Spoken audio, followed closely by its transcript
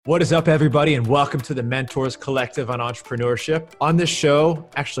What is up, everybody, and welcome to the Mentors Collective on Entrepreneurship. On this show,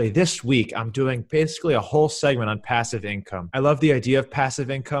 actually this week, I'm doing basically a whole segment on passive income. I love the idea of passive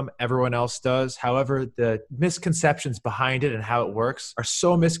income. Everyone else does. However, the misconceptions behind it and how it works are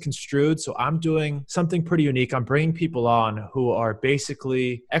so misconstrued. So I'm doing something pretty unique. I'm bringing people on who are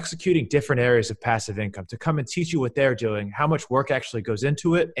basically executing different areas of passive income to come and teach you what they're doing, how much work actually goes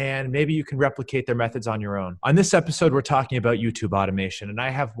into it, and maybe you can replicate their methods on your own. On this episode, we're talking about YouTube automation, and I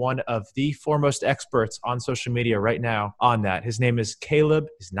have one of the foremost experts on social media right now on that. His name is Caleb.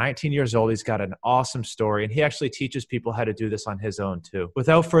 He's 19 years old. He's got an awesome story, and he actually teaches people how to do this on his own too.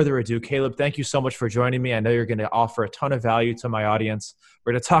 Without further ado, Caleb, thank you so much for joining me. I know you're going to offer a ton of value to my audience.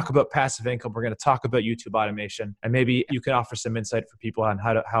 We're going to talk about passive income. We're going to talk about YouTube automation, and maybe you can offer some insight for people on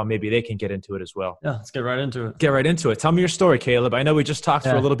how maybe they can get into it as well. Yeah, let's get right into it. Get right into it. Tell me your story, Caleb. I know we just talked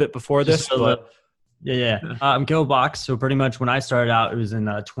for a little bit before this, but... I'm Caleb Box. So pretty much when I started out, it was in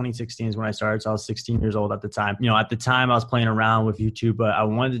 2016 is when I started. So I was 16 years old at the time. At the time I was playing around with YouTube, but I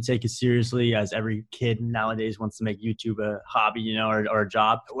wanted to take it seriously, as every kid nowadays wants to make YouTube a hobby, or a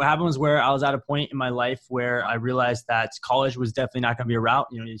job. What happened was where I was at a point in my life where I realized that college was definitely not going to be a route.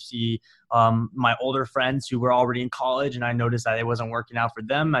 You see my older friends who were already in college, and I noticed that it wasn't working out for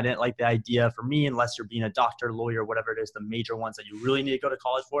them. I didn't like the idea for me, unless you're being a doctor, lawyer, whatever it is, the major ones that you really need to go to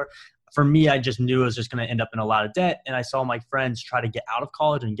college for. For me, I just knew I was just going to end up in a lot of debt. And I saw my friends try to get out of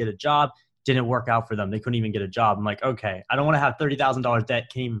college and get a job. Didn't work out for them. They couldn't even get a job. I'm like, okay, I don't want to have $30,000 debt,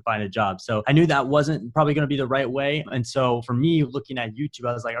 can't even find a job. So I knew that wasn't probably going to be the right way. And so for me, looking at YouTube,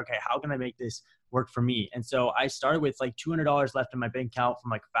 I was like, okay, how can I make this work for me? And so I started with like $200 left in my bank account from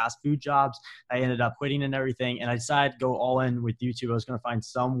like fast food jobs. I ended up quitting and everything. And I decided to go all in with YouTube. I was going to find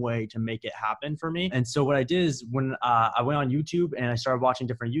some way to make it happen for me. And so what I did is when I went on YouTube and I started watching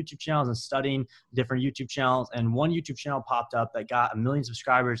different YouTube channels and studying different YouTube channels, and one YouTube channel popped up that got 1 million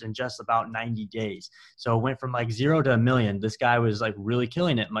subscribers in just about 90 days. So it went from like 0 to 1 million. This guy was like really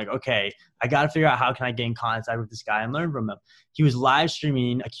killing it. I'm like, okay, I got to figure out how can I get in contact with this guy and learn from him. He was live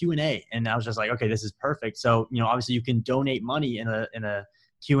streaming a Q&A, and I was just like, okay, this is perfect. So, obviously you can donate money in a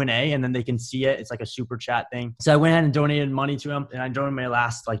Q&A, and then they can see it. It's like a super chat thing. So I went ahead and donated money to him, and I donated my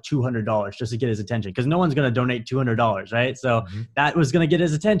last like $200 just to get his attention, because no one's going to donate $200, right? So that was going to get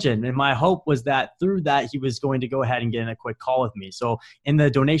his attention. And my hope was that through that, he was going to go ahead and get in a quick call with me. So in the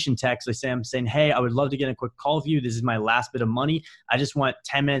donation text, I'm saying, hey, I would love to get in a quick call with you. This is my last bit of money. I just want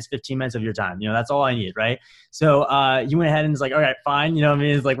 10 minutes, 15 minutes of your time. That's all I need, right? So he went ahead and was like, all right, fine.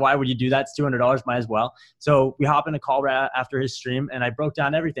 It's like, why would you do that? It's $200, might as well. So we hop in a call right after his stream, and I broke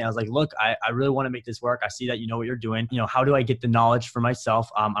down everything. I was like, look, I really want to make this work. I see that you know what you're doing. How do I get the knowledge for myself?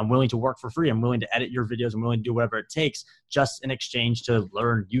 I'm willing to work for free. I'm willing to edit your videos. I'm willing to do whatever it takes just in exchange to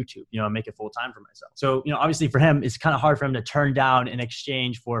learn YouTube, and make it full time for myself. So, obviously for him, it's kind of hard for him to turn down in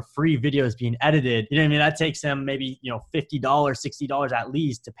exchange for free videos being edited. That takes him maybe, $50, $60 at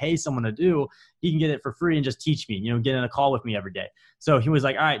least to pay someone to do. He can get it for free and just teach me, get in a call with me every day. So he was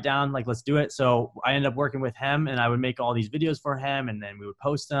like, all right, down, like, let's do it. So I ended up working with him, and I would make all these videos for him, and then we would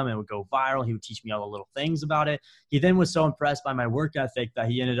post them and it would go viral. He would teach me all the little things about it. He then was so impressed by my work ethic that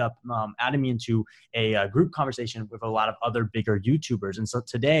he ended up adding me into a group conversation with a lot of other bigger YouTubers. And so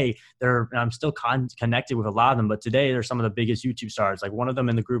today I'm still connected with a lot of them, but today they're some of the biggest YouTube stars. Like one of them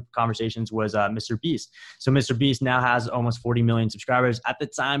in the group conversations was Mr. Beast. So Mr. Beast now has almost 40 million subscribers. At the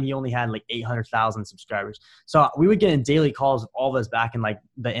time, he only had like 800,000 subscribers. So we would get in daily calls with all of us back in like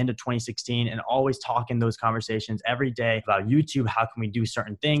the end of 2016, and always talking those conversations every day about YouTube. How can we do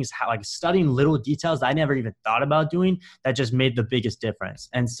certain things? How, like, studying little details that I never even thought about doing that just made the biggest difference.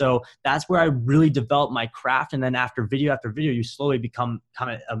 And so that's where I really developed my craft. And then after video, you slowly become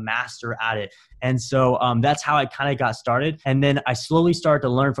kind of a master at it. And so that's how I kind of got started. And then I slowly started to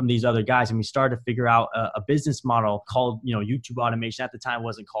learn from these other guys, and we started to figure out a business model called, YouTube automation. At the time, it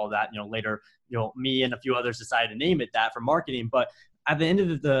wasn't called that. Later, me and a few others decided to name it that for marketing. But at the end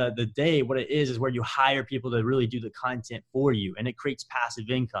of the day, what it is where you hire people to really do the content for you, and it creates passive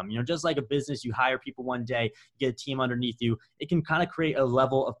income. Just like a business, you hire people one day, get a team underneath you. It can kind of create a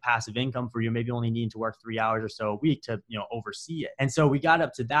level of passive income for you, maybe only needing to work 3 hours or so a week to, oversee it. And so we got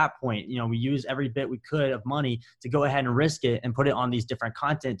up to that point. We used every bit we could of money to go ahead and risk it and put it on these different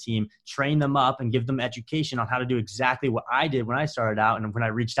content team, train them up and give them education on how to do exactly what I did when I started out and when I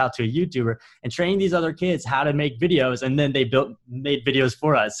reached out to a YouTuber, and train these other kids how to make videos. And then they made duplicate videos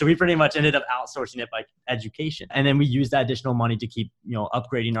for us. So we pretty much ended up outsourcing it by education. And then we used that additional money to keep,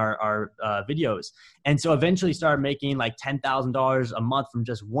 upgrading our videos. And so eventually started making like $10,000 a month from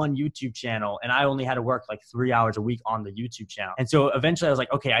just one YouTube channel. And I only had to work like 3 hours a week on the YouTube channel. And so eventually I was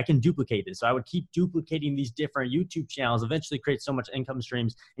like, okay, I can duplicate this. So I would keep duplicating these different YouTube channels, eventually create so much income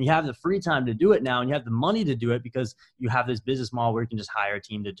streams. And you have the free time to do it now, and you have the money to do it because you have this business model where you can just hire a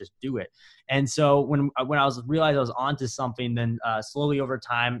team to just do it. And so when I realized I was onto something, then slowly over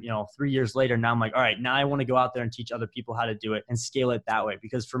time, 3 years later, now I'm like, all right, now I want to go out there and teach other people how to do it and scale it that way.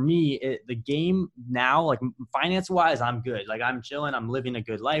 Because for me, the game now, like finance wise, I'm good. Like I'm chilling, I'm living a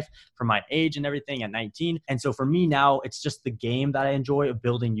good life for my age and everything at 19. And so for me now, it's just the game that I enjoy of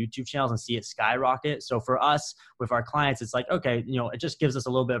building YouTube channels and see it skyrocket. So for us, with our clients, it's like, okay, it just gives us a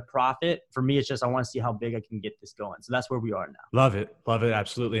little bit of profit. For me, it's just, I want to see how big I can get this going. So that's where we are now. Love it. Love it.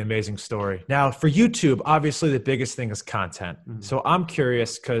 Absolutely amazing story. Now for YouTube, obviously the biggest thing is content. Mm-hmm. So I'm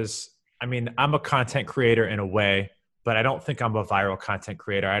curious because I'm a content creator in a way, but I don't think I'm a viral content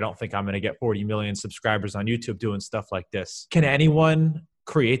creator. I don't think I'm going to get 40 million subscribers on YouTube doing stuff like this. Can anyone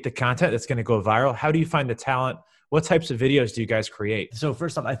create the content that's going to go viral? How do you find the talent? What types of videos do you guys create? So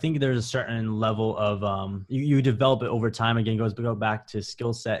first off, I think there's a certain level of, you develop it over time. Again, go back to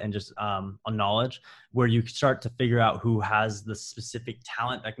skill set and just on knowledge, where you start to figure out who has the specific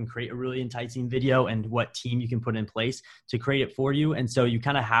talent that can create a really enticing video and what team you can put in place to create it for you. And so you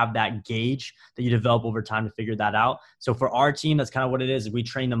kind of have that gauge that you develop over time to figure that out. So for our team, that's kind of what it is. We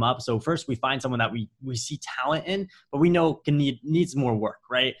train them up. So first we find someone that we see talent in, but we know needs more work,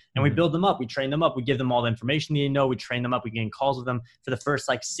 right? And we build them up, we train them up, we give them all the information they know, we train them up, we get in calls with them for the first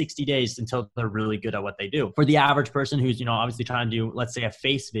like 60 days until they're really good at what they do. For the average person who's, obviously trying to do, let's say a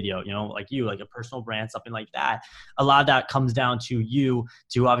face video, like a personal brand, something like that, a lot of that comes down to you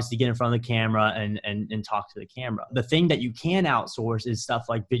to obviously get in front of the camera and talk to the camera. The thing that you can outsource is stuff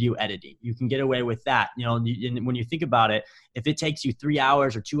like video editing. You can get away with that. When you think about it, if it takes you 3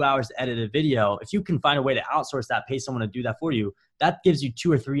 hours or 2 hours to edit a video, if you can find a way to outsource that, pay someone to do that for you, that gives you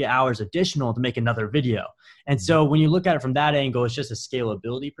 2 or 3 hours additional to make another video. And so when you look at it from that angle, it's just a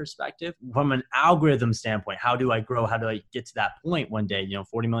scalability perspective. From an algorithm standpoint, how do I grow? How do I get to that point one day,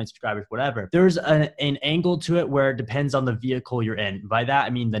 40 million subscribers, whatever. There's an angle to it where it depends on the vehicle you're in. By that, I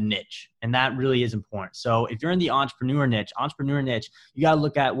mean the niche. And that really is important. So if you're in the entrepreneur niche, you got to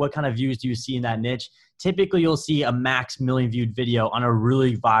look at what kind of views do you see in that niche. Typically, you'll see a max million viewed video on a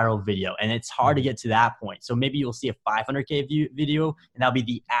really viral video, and it's hard to get to that point. So maybe you'll see a 500K view video, and that'll be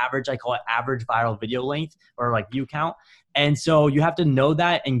the average, I call it average viral video length or like view count. And so you have to know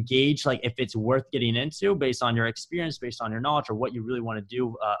that, engage, like if it's worth getting into based on your experience, based on your knowledge, or what you really want to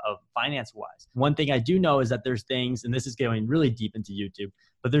do of finance-wise. One thing I do know is that there's things, and this is going really deep into YouTube,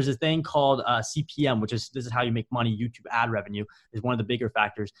 but there's a thing called CPM, this is how you make money. YouTube ad revenue is one of the bigger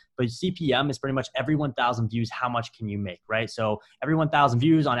factors. But CPM is pretty much every 1,000 views, how much can you make, right? So every 1,000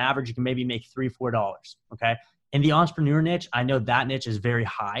 views, on average, you can maybe make $3, $4, okay? In the entrepreneur niche, I know that niche is very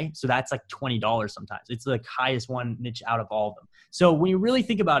high. So that's like $20 sometimes. It's the highest one niche out of all of them. So when you really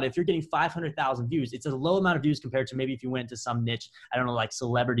think about it, if you're getting 500,000 views, it's a low amount of views compared to maybe if you went to some niche, I don't know, like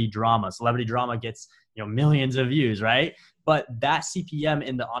celebrity drama. Celebrity drama gets, millions of views, right? But that CPM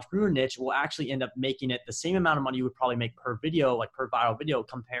in the entrepreneur niche will actually end up making it the same amount of money you would probably make per video, like per viral video,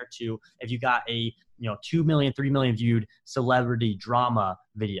 compared to if you got a, 2 million, 3 million viewed celebrity drama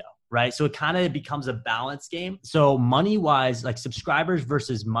video. Right. So it kind of becomes a balance game. So money wise, like subscribers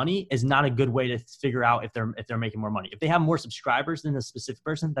versus money is not a good way to figure out if they're making more money. If they have more subscribers than a specific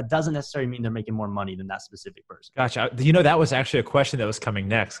person, that doesn't necessarily mean they're making more money than that specific person. Gotcha. That was actually a question that was coming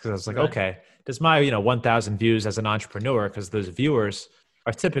next, because I was like, okay, does my 1,000 views as an entrepreneur, because those viewers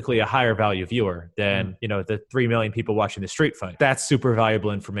are typically a higher value viewer than the 3 million people watching the street fight. That's super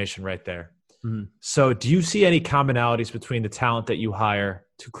valuable information right there. Mm-hmm. So do you see any commonalities between the talent that you hire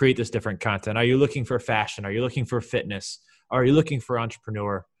to create this different content? Are you looking for fashion? Are you looking for fitness? Are you looking for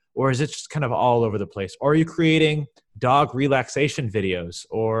entrepreneur? Or is it just kind of all over the place? Or are you creating dog relaxation videos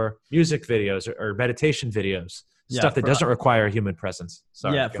or music videos or meditation videos? Stuff that doesn't require a human presence.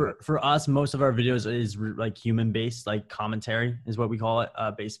 Sorry, for us, most of our videos is like human-based, like commentary is what we call it,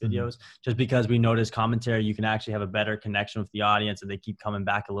 based videos. Just because we notice commentary, you can actually have a better connection with the audience and they keep coming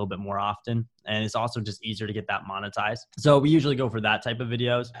back a little bit more often. And it's also just easier to get that monetized. So we usually go for that type of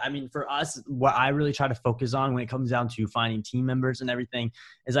videos. I mean, for us, what I really try to focus on when it comes down to finding team members and everything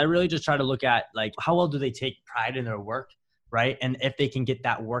is I really just try to look at like, how well do they take pride in their work? right? And if they can get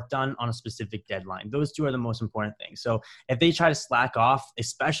that work done on a specific deadline. Those two are the most important things. So if they try to slack off,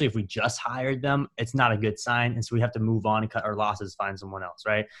 especially if we just hired them, it's not a good sign. And so we have to move on and cut our losses, find someone else,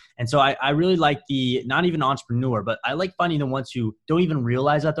 right? And so I really like the, not even entrepreneur, but I like finding the ones who don't even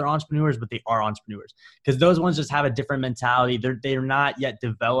realize that they're entrepreneurs, but they are entrepreneurs. Because those ones just have a different mentality. They're not yet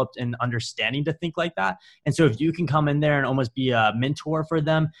developed in understanding to think like that. And so if you can come in there and almost be a mentor for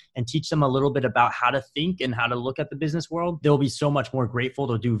them and teach them a little bit about how to think and how to look at the business world, they'll be so much more grateful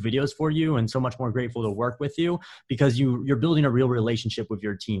to do videos for you and so much more grateful to work with you, because you're building a real relationship with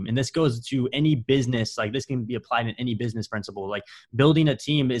your team. And this goes to any business. Like, this can be applied in any business principle. Like, building a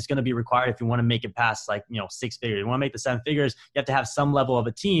team is going to be required if you want to make it past, like, 6 figures. You want to make the 7 figures, you have to have some level of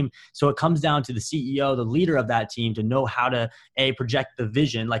a team. So it comes down to the CEO, the leader of that team, to know how to project the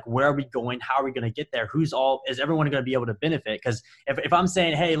vision. Like, where are we going? How are we going to get there? Is everyone going to be able to benefit? Because if I'm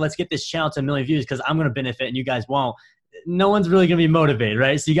saying, hey, let's get this channel to 1 million views because I'm going to benefit and you guys won't, no one's really going to be motivated,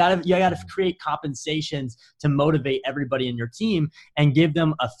 right? So you got to create compensations to motivate everybody in your team and give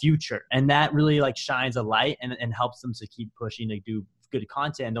them a future. And that really like shines a light and helps them to keep pushing to do good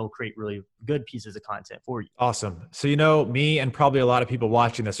content, and they'll create really good pieces of content for you. Awesome. So, me and probably a lot of people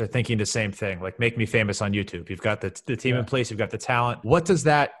watching this are thinking the same thing, like, make me famous on YouTube. You've got the team in place, you've got the talent. What does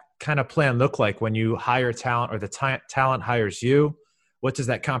that kind of plan look like when you hire talent, or the talent hires you? What does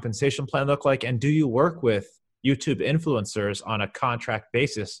that compensation plan look like? And do you work with YouTube influencers on a contract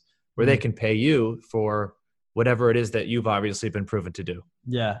basis where they can pay you for whatever it is that you've obviously been proven to do?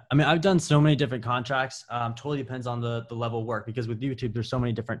 Yeah. I mean, I've done so many different contracts. Totally depends on the level of work, because with YouTube, there's so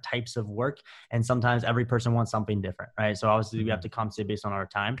many different types of work, and sometimes every person wants something different, right? So obviously we have to compensate based on our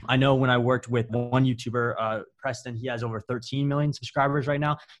time. I know when I worked with one YouTuber, Preston, he has over 13 million subscribers right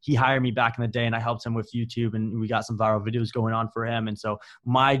now. He hired me back in the day and I helped him with YouTube, and we got some viral videos going on for him. And so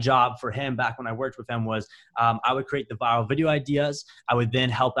my job for him back when I worked with him was I would create the viral video ideas. I would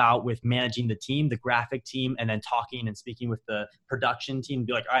then help out with managing the team, the graphic team, and then talking and speaking with the production team.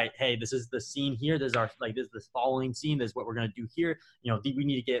 Be like, all right, hey, this is the scene here. This is this following scene. This is what we're going to do here. We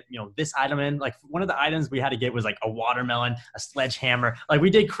need to get, this item in. Like, one of the items we had to get was like a watermelon, a sledgehammer. Like, we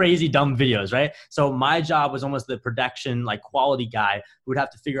did crazy dumb videos, right? So my job was almost the production, like, quality guy who would have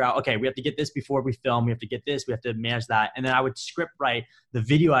to figure out, okay, we have to get this before we film. We have to get this. We have to manage that. And then I would script write the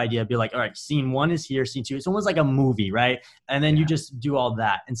video idea, be like, all right, scene 1 is here, scene 2. It's almost like a movie, right? And then you just do all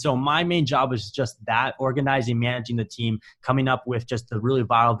that. And so my main job was just that, organizing, managing the team, coming up with just a really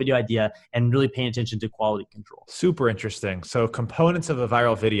viral video idea, and really paying attention to quality control. Super interesting. So components of a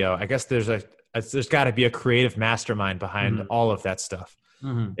viral video, I guess there's got to be a creative mastermind behind all of that stuff.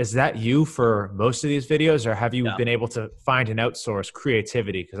 Is that you for most of these videos, or have you been able to find and outsource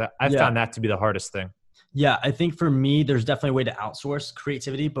creativity? Because I've found that to be the hardest thing. Yeah, I think for me, there's definitely a way to outsource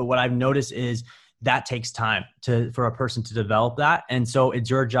creativity, but what I've noticed is that takes time for a person to develop that. And so it's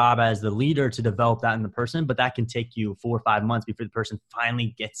your job as the leader to develop that in the person, but that can take you 4 or 5 months before the person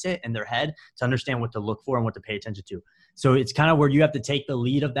finally gets it in their head to understand what to look for and what to pay attention to. So it's kind of where you have to take the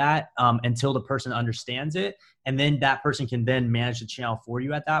lead of that until the person understands it. And then that person can then manage the channel for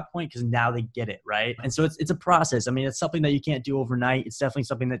you at that point, because now they get it, right? And so it's a process. I mean, it's something that you can't do overnight. It's definitely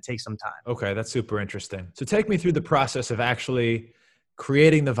something that takes some time. Okay, that's super interesting. So take me through the process of actually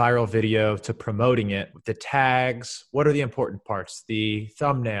creating the viral video to promoting it, the tags. What are the important parts? The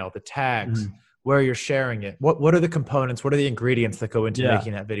thumbnail, the tags, where you're sharing it. What are the components? What are the ingredients that go into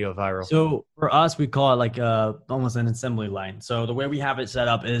making that video viral? So for us, we call it like almost an assembly line. So the way we have it set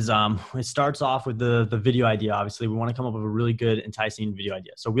up is it starts off with the video idea. Obviously, we want to come up with a really good, enticing video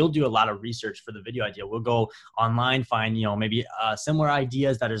idea. So we'll do a lot of research for the video idea. We'll go online, find maybe similar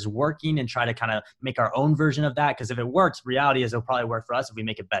ideas that is working, and try to kind of make our own version of that. Because if it works, reality is it'll probably work for us if we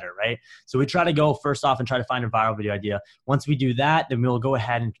make it better, right? So we try to go first off and try to find a viral video idea. Once we do that, then we'll go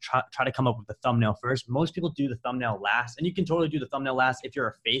ahead and try to come up with the thumbnail first. Most people do the thumbnail last, and you can totally do the thumbnail last if you're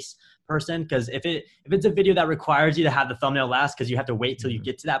a face person, because if it's a video that requires you to have the thumbnail last because you have to wait till you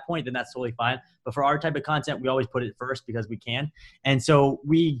get to that point, then that's totally fine. But for our type of content, we always put it first because we can. And so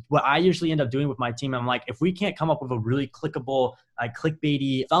what I usually end up doing with my team, I'm like, if we can't come up with a really clickable,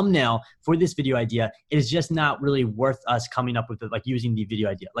 clickbaity thumbnail for this video idea, it is just not really worth us coming up with using the video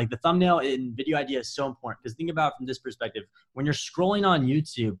idea. Like, the thumbnail and video idea is so important, because think about it from this perspective. When you're scrolling on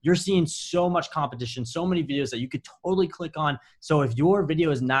YouTube, you're seeing so much competition, so many videos that you could totally click on. So if your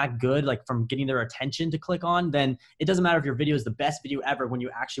video is not good, like from getting their attention to click on, then it doesn't matter if your video is the best video ever. When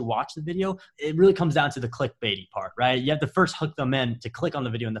you actually watch the video, it really comes down to the clickbaity part, right? You have to first hook them in to click on the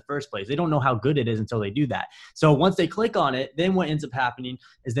video in the first place. They don't know how good it is until they do that. So once they click on it, then what ends up happening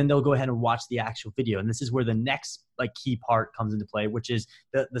is then they'll go ahead and watch the actual video. And this is where the next like key part comes into play, which is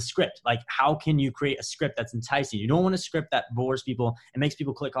the script. Like, how can you create a script that's enticing? You don't want a script that bores people and makes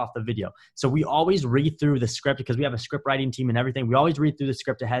people click off the video. So we always read through the script because we have a script writing team and everything. We always read through the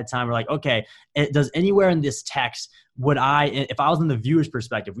script ahead of time. We're like, okay, does anywhere in this text, if I was in the viewer's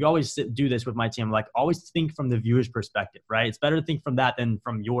perspective, we always do this with my team, like always think from the viewer's perspective, right? It's better to think from that than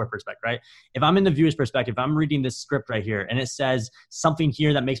from your perspective, right? If I'm in the viewer's perspective, I'm reading this script right here and it says something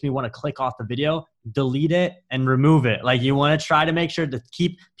here that makes me want to click off the video, delete it and remove it. Like, you want to try to make sure to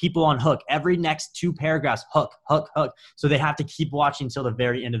keep people on hook. Every next 2 paragraphs, hook. So they have to keep watching until the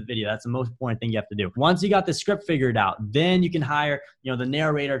very end of the video. That's the most important thing you have to do. Once you got the script figured out, then you can hire, the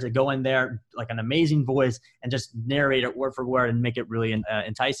narrator to go in there, like an amazing voice, and just narrate it word for word and make it really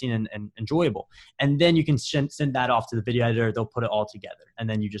enticing and enjoyable. And then you can send that off to the video editor. They'll put it all together and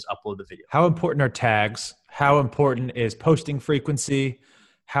then you just upload the video. How important are tags? How important is posting frequency?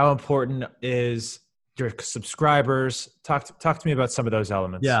 How important is your subscribers? Talk to me about some of those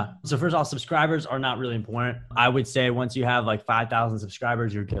elements. Yeah. So first of all, subscribers are not really important. I would say once you have like 5,000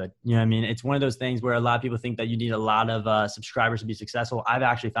 subscribers, you're good. You know what I mean? It's one of those things where a lot of people think that you need a lot of subscribers to be successful. I've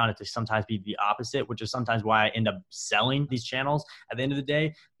actually found it to sometimes be the opposite, which is sometimes why I end up selling these channels at the end of the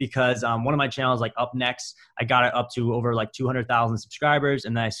day, because one of my channels, like Up Next, I got it up to over like 200,000 subscribers,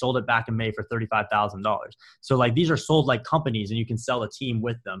 and then I sold it back in May for $35,000. So like these are sold like companies, and you can sell a team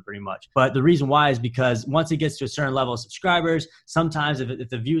with them pretty much. But the reason why is because once it gets to a certain level of subscribers, sometimes if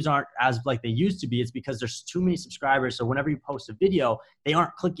the views aren't as like they used to be, it's because there's too many subscribers. So whenever you post a video, they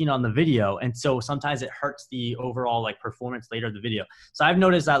aren't clicking on the video. And so sometimes it hurts the overall like performance later of the video. So I've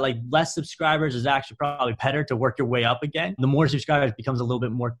noticed that like less subscribers is actually probably better to work your way up again. The more subscribers becomes a little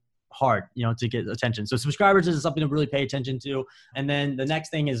bit more hard, to get attention. So subscribers is something to really pay attention to. And then the next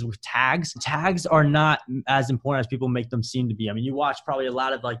thing is with tags. Tags are not as important as people make them seem to be. I mean, you watch probably a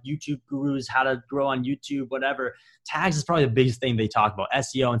lot of like YouTube gurus, how to grow on YouTube, whatever. Tags is probably the biggest thing they talk about,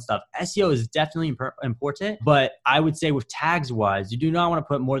 SEO and stuff. SEO is definitely important, but I would say with tags wise, you do not want to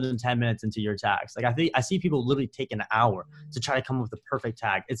put more than 10 minutes into your tags. Like I see people literally take an hour to try to come up with the perfect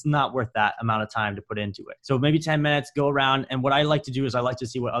tag. It's not worth that amount of time to put into it. So maybe 10 minutes, go around. And what I like to do is I like to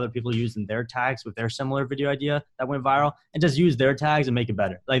see what other people use in their tags with their similar video idea that went viral, and just use their tags and make it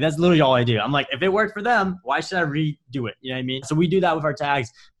better. Like, that's literally all I do. I'm like, if it worked for them, why should I redo it? You know what I mean? So we do that with our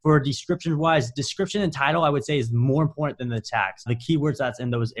tags. For description wise, description and title, I would say, is more important than the tags, the keywords that's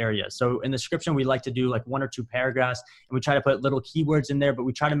in those areas. So in the description, we like to do like 1 or 2 paragraphs, and we try to put little keywords in there, but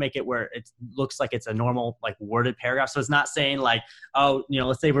we try to make it where it looks like it's a normal like worded paragraph. So it's not saying like, oh,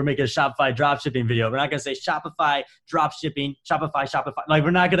 let's say we're making a Shopify dropshipping video. We're not going to say Shopify dropshipping, Shopify. Like, we're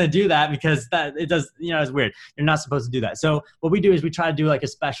not going to do that because that it does, it's weird. You're not supposed to do that. So what we do is we try to do like a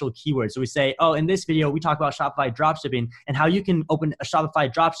special keyword. So we say, oh, in this video, we talk about Shopify dropshipping and how you can open a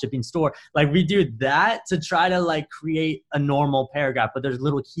Shopify dropshipping store. Like, we do that to try to like create a normal paragraph, but there's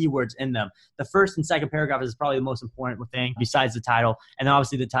little keywords in them. The first and second paragraph is probably the most important thing besides the title. And then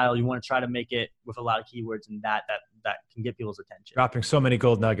obviously the title, you want to try to make it with a lot of keywords and that can get people's attention. Dropping so many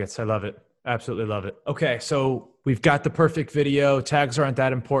gold nuggets. I love it. Absolutely love it. Okay. So we've got the perfect video. Tags aren't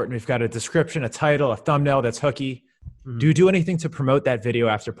that important. We've got a description, a title, a thumbnail that's hooky. Mm-hmm. Do you do anything to promote that video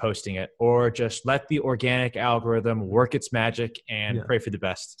after posting it, or just let the organic algorithm work its magic and pray for the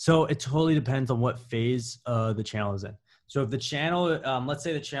best? So it totally depends on what phase the channel is in. So if the channel, let's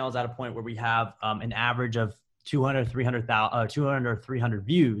say the channel is at a point where we have an average of 200 or 300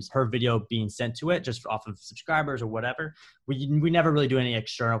 views per video being sent to it, just off of subscribers or whatever. We never really do any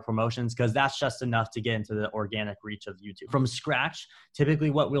external promotions because that's just enough to get into the organic reach of YouTube. From scratch,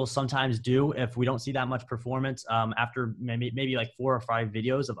 typically what we'll sometimes do if we don't see that much performance after maybe like 4 or 5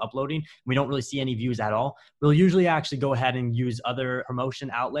 videos of uploading, we don't really see any views at all, we'll usually actually go ahead and use other promotion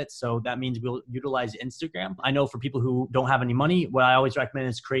outlets. So that means we'll utilize Instagram. I know for people who don't have any money, what I always recommend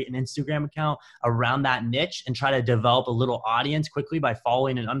is create an Instagram account around that niche and try to develop a little audience quickly by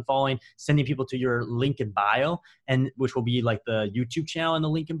following and unfollowing, sending people to your link in bio, and which will be like the YouTube channel in the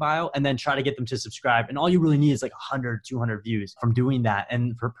link in bio, and then try to get them to subscribe. And all you really need is like 100, 200 views from doing that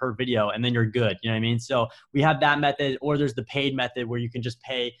and per video, and then you're good. You know what I mean? So we have that method, or there's the paid method where you can just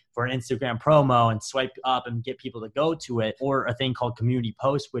pay for an Instagram promo and swipe up and get people to go to it, or a thing called community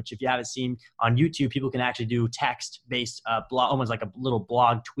post, which if you haven't seen on YouTube, people can actually do text-based blog, almost like a little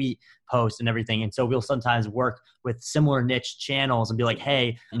blog tweet post and everything. And so we'll sometimes work with similar niche channels and be like,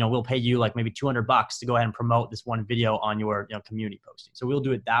 hey, we'll pay you like maybe $200 to go ahead and promote this one video on your community posting. So we'll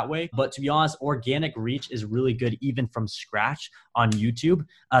do it that way. But to be honest, organic reach is really good even from scratch on YouTube,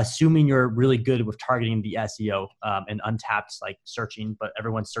 assuming you're really good with targeting the SEO and untapped like searching, but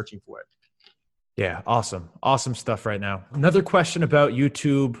everyone's searching for it. Yeah, awesome. Awesome stuff right now. Another question about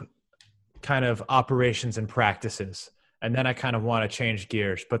YouTube kind of operations and practices. And then I kind of want to change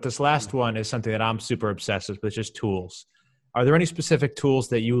gears. But this last one is something that I'm super obsessed with, just tools. Are there any specific tools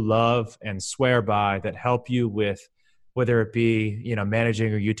that you love and swear by that help you with, whether it be,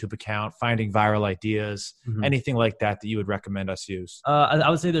 managing your YouTube account, finding viral ideas, anything like that you would recommend us use? I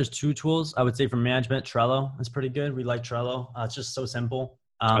would say there's 2 tools. I would say for management, Trello is pretty good. We like Trello. It's just so simple.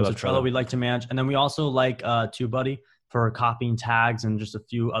 So Trello we like to manage. And then we also like TubeBuddy for copying tags and just a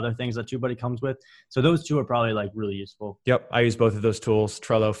few other things that TubeBuddy comes with. So those 2 are probably like really useful. Yep. I use both of those tools,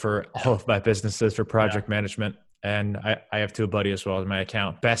 Trello for all of my businesses for project management. And I have TubeBuddy as well as my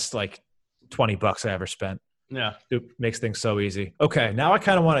account. Best like $20 I ever spent. Yeah. It makes things so easy. Okay. Now I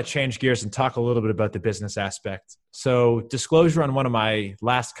kind of want to change gears and talk a little bit about the business aspect. So disclosure on one of my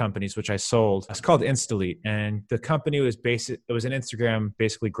last companies, which I sold, it's called Instalete. And the company was it was an Instagram,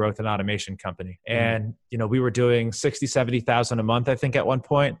 basically growth and automation company. And, we were doing 60, 70,000 a month, I think at one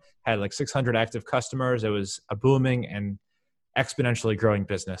point, had like 600 active customers. It was a booming and exponentially growing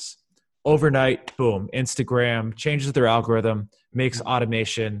business. Overnight, boom, Instagram changes their algorithm, makes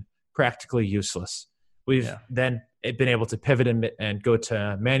automation practically useless. We've then been able to pivot and go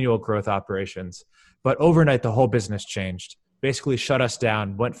to manual growth operations. But overnight, the whole business changed, basically shut us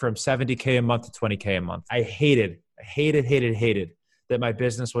down, went from 70K a month to 20K a month. I hated that my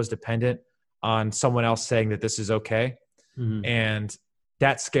business was dependent on someone else saying that this is okay. And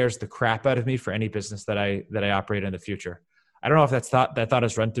that scares the crap out of me for any business that I operate in the future. I don't know if that thought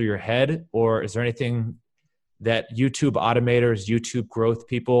has run through your head, or is there anything that YouTube automators, YouTube growth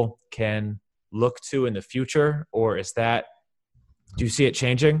people can look to in the future, or do you see it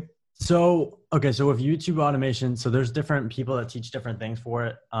changing? So with YouTube automation, so there's different people that teach different things for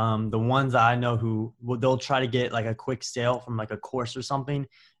it. The ones that I know they'll try to get like a quick sale from like a course or something,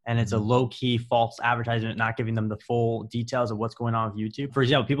 and it's a low-key false advertisement, not giving them the full details of what's going on with YouTube. For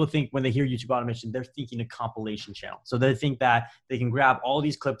example, people think when they hear YouTube automation, they're thinking a compilation channel. So they think that they can grab all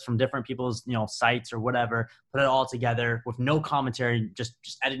these clips from different people's, sites or whatever, put it all together with no commentary, just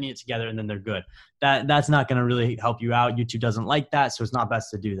editing it together, and then they're good. That's not going to really help you out. YouTube doesn't like that, so it's not best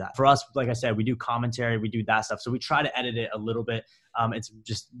to do that. For us, like I said, we do commentary, we do that stuff. So we try to edit it a little bit. It's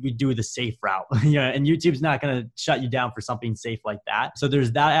just, we do the safe route, and YouTube's not going to shut you down for something safe like that. So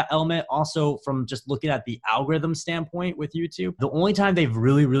there's that element. Also, from just looking at the algorithm standpoint with YouTube, the only time they've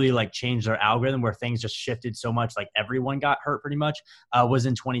really, really like changed their algorithm where things just shifted so much, like everyone got hurt pretty much, was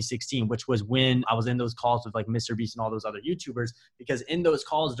in 2016, which was when I was in those calls with like Mr. Beast and all those other YouTubers, because in those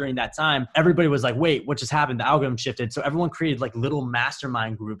calls during that time, everybody was like, wait, what just happened? The algorithm shifted. So everyone created like little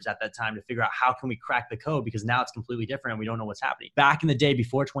mastermind groups at that time to figure out how can we crack the code, because now it's completely different and we don't know what's happening. Back in the day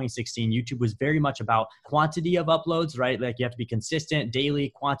before 2016, YouTube was very much about quantity of uploads, right? Like you have to be consistent, daily,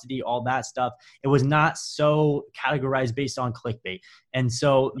 quantity, all that stuff. It was not so categorized based on clickbait. And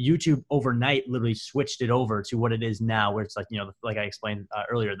so YouTube overnight literally switched it over to what it is now, where it's like, like I explained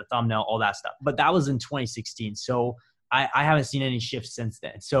earlier, the thumbnail, all that stuff. But that was in 2016. So I haven't seen any shifts since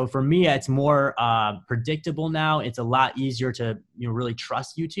then. So for me, it's more predictable now. It's a lot easier to really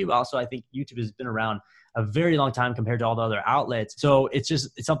trust YouTube. Also, I think YouTube has been around a very long time compared to all the other outlets. So it's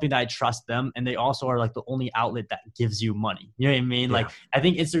something that I trust them. And they also are like the only outlet that gives you money. You know what I mean? Yeah. Like I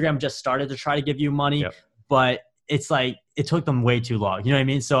think Instagram just started to try to give you money, but it's like, it took them way too long. You know what I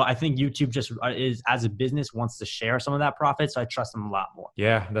mean? So I think YouTube just is, as a business, wants to share some of that profit. So I trust them a lot more.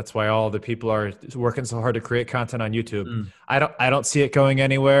 Yeah. That's why all the people are working so hard to create content on YouTube. I don't see it going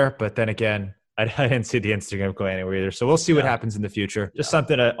anywhere, but then again, I didn't see the Instagram go anywhere either. So we'll see what happens in the future. Just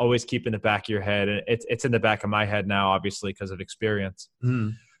something to always keep in the back of your head. And it's in the back of my head now, obviously, because of experience.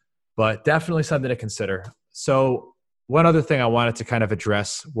 But definitely something to consider. So one other thing I wanted to kind of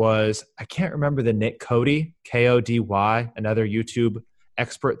address was, I can't remember the Nick Cody, Kody, another YouTube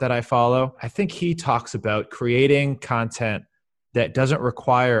expert that I follow. I think he talks about creating content that doesn't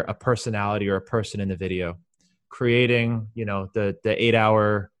require a personality or a person in the video. Creating, the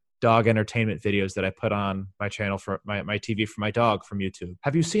 8-hour dog entertainment videos that I put on my channel for my TV for my dog from YouTube.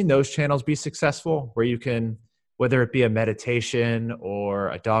 Have you seen those channels be successful where you can, whether it be a meditation or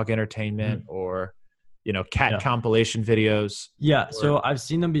a dog entertainment or, cat compilation videos? Yeah. So I've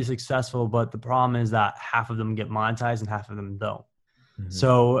seen them be successful, but the problem is that half of them get monetized and half of them don't.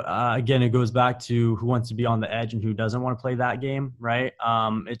 So again, it goes back to who wants to be on the edge and who doesn't want to play that game, right?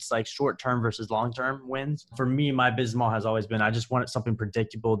 It's like short-term versus long-term wins. For me, my business model has always been, I just wanted something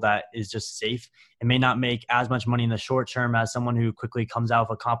predictable that is just safe. It may not make as much money in the short term as someone who quickly comes out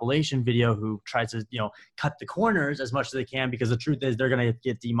with a compilation video who tries to, cut the corners as much as they can, because the truth is they're going to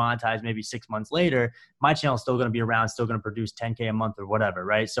get demonetized maybe 6 months later. My channel is still going to be around, still going to produce 10K a month or whatever,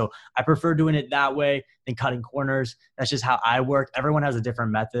 right? So I prefer doing it that way than cutting corners. That's just how I work. Everyone has has a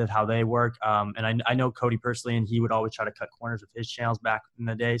different method of how they work. And I know Cody personally, and he would always try to cut corners with his channels back in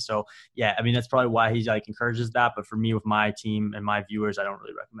the day. So yeah, I mean, that's probably why he like encourages that. But for me, with my team and my viewers, I don't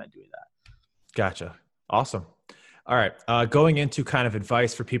really recommend doing that. Gotcha. Awesome. All right. Going into kind of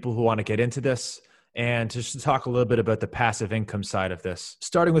advice for people who want to get into this, and just to talk a little bit about the passive income side of this.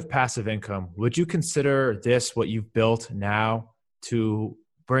 Starting with passive income, would you consider this what you've built now to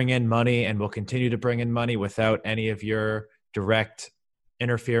bring in money and will continue to bring in money without any of your direct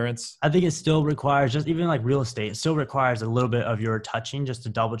interference? I think it still requires, just even like real estate, it still requires a little bit of your touching just to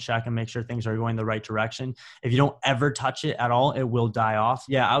double check and make sure things are going the right direction. If you don't ever touch it at all, it will die off.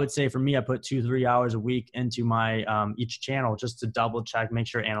 Yeah, I would say for me, I put 2-3 hours a week into my each channel just to double check, make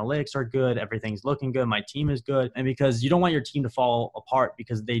sure analytics are good, everything's looking good, my team is good. And because you don't want your team to fall apart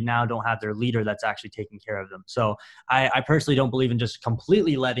because they now don't have their leader that's actually taking care of them. So I personally don't believe in just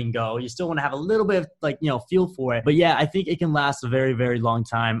completely letting go. You still want to have a little bit of like, feel for it. But yeah, I think it can last a very, very long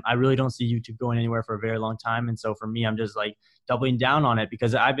time. I really don't see YouTube going anywhere for a very long time. And so for me, I'm just like doubling down on it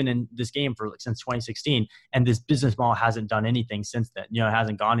because I've been in this game for since 2016 and this business model hasn't done anything since then. It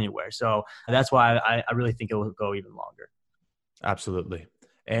hasn't gone anywhere. So that's why I really think it will go even longer. Absolutely.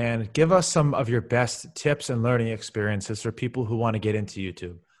 And give us some of your best tips and learning experiences for people who want to get into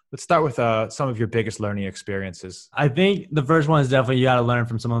YouTube. Let's start with some of your biggest learning experiences. I think the first one is definitely you got to learn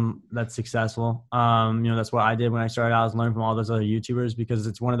from someone that's successful. That's what I did when I started out, was learn from all those other YouTubers, because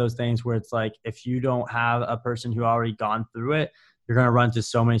it's one of those things where it's like, if you don't have a person who already gone through it, you're going to run into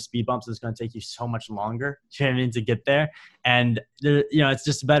so many speed bumps. It's going to take you so much longer to get there. And it's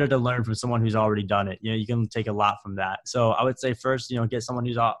just better to learn from someone who's already done it. You can take a lot from that. So I would say first, get someone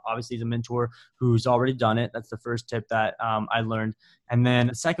who's obviously a mentor who's already done it. That's the first tip that I learned. And then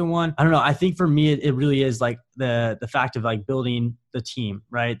the second one, I don't know. I think for me, it really is like the fact of like building the team,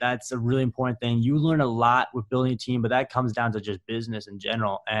 right? That's a really important thing. You learn a lot with building a team, but that comes down to just business in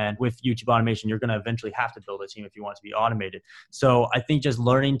general. And with YouTube automation, you're going to eventually have to build a team if you want it to be automated. So I think just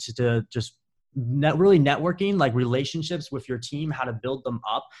learning to just really networking, like relationships with your team, how to build them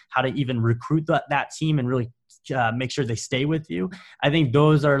up, how to even recruit that team and really make sure they stay with you. I think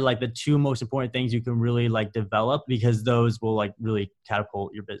those are like the two most important things you can really like develop, because those will like really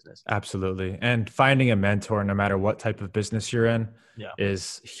catapult your business. Absolutely. And finding a mentor, no matter what type of business you're in,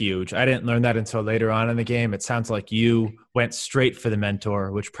 is huge. I didn't learn that until later on in the game. It sounds like you went straight for the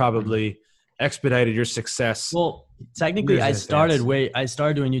mentor, which probably expedited your success. Well, technically I started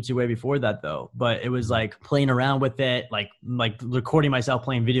doing YouTube way before that though, but it was like playing around with it, like recording myself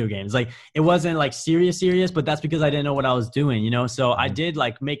playing video games. Like it wasn't like serious, but that's because I didn't know what I was doing, So I did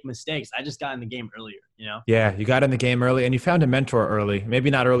like make mistakes. I just got in the game earlier, Yeah, you got in the game early and you found a mentor early.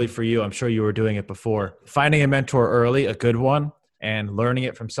 Maybe not early for you. I'm sure you were doing it before. Finding a mentor early, a good one, and learning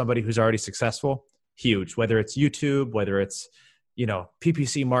it from somebody who's already successful, huge. Whether it's YouTube, whether it's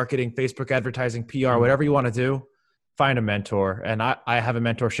PPC marketing, Facebook advertising, PR, whatever you want to do, find a mentor. And I have a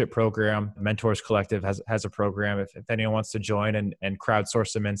mentorship program. Mentors Collective has a program if anyone wants to join and crowdsource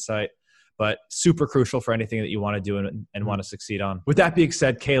some insight. But super crucial for anything that you want to do and want to succeed on. With that being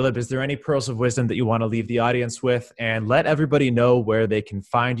said, Caleb, is there any pearls of wisdom that you want to leave the audience with, and let everybody know where they can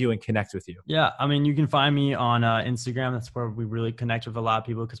find you and connect with you? Yeah, I mean, you can find me on Instagram. That's where we really connect with a lot of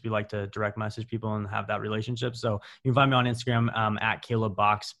people, because we like to direct message people and have that relationship. So you can find me on Instagram at Caleb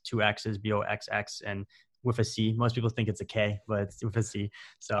Box, 2 X's, BOXX, and with a C. Most people think it's a K, but it's with a C.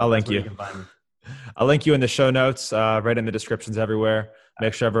 So I'll link you. You can find me. I'll link you in the show notes, right in the descriptions everywhere.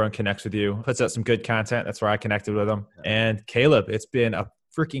 Make sure everyone connects with you. Puts out some good content. That's where I connected with them. And Caleb, it's been a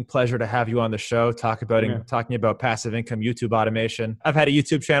freaking pleasure to have you on the show, talking about passive income, YouTube automation. I've had a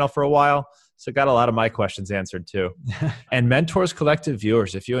YouTube channel for a while, so got a lot of my questions answered too. And Mentors Collective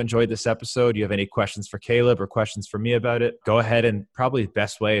viewers, if you enjoyed this episode, you have any questions for Caleb or questions for me about it, go ahead, and probably the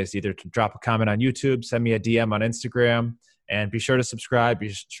best way is either to drop a comment on YouTube, send me a DM on Instagram, and be sure to subscribe.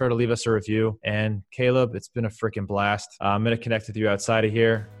 Be sure to leave us a review. And Caleb, it's been a freaking blast. I'm going to connect with you outside of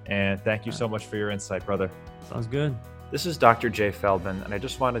here. And thank you so much for your insight, brother. Sounds good. This is Dr. Jay Feldman, and I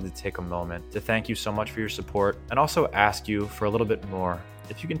just wanted to take a moment to thank you so much for your support and also ask you for a little bit more.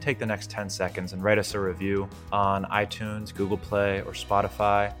 If you can take the next 10 seconds and write us a review on iTunes, Google Play, or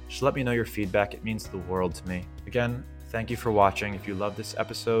Spotify, just let me know your feedback. It means the world to me. Again, thank you for watching. If you love this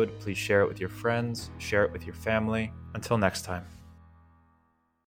episode, please share it with your friends, share it with your family. Until next time.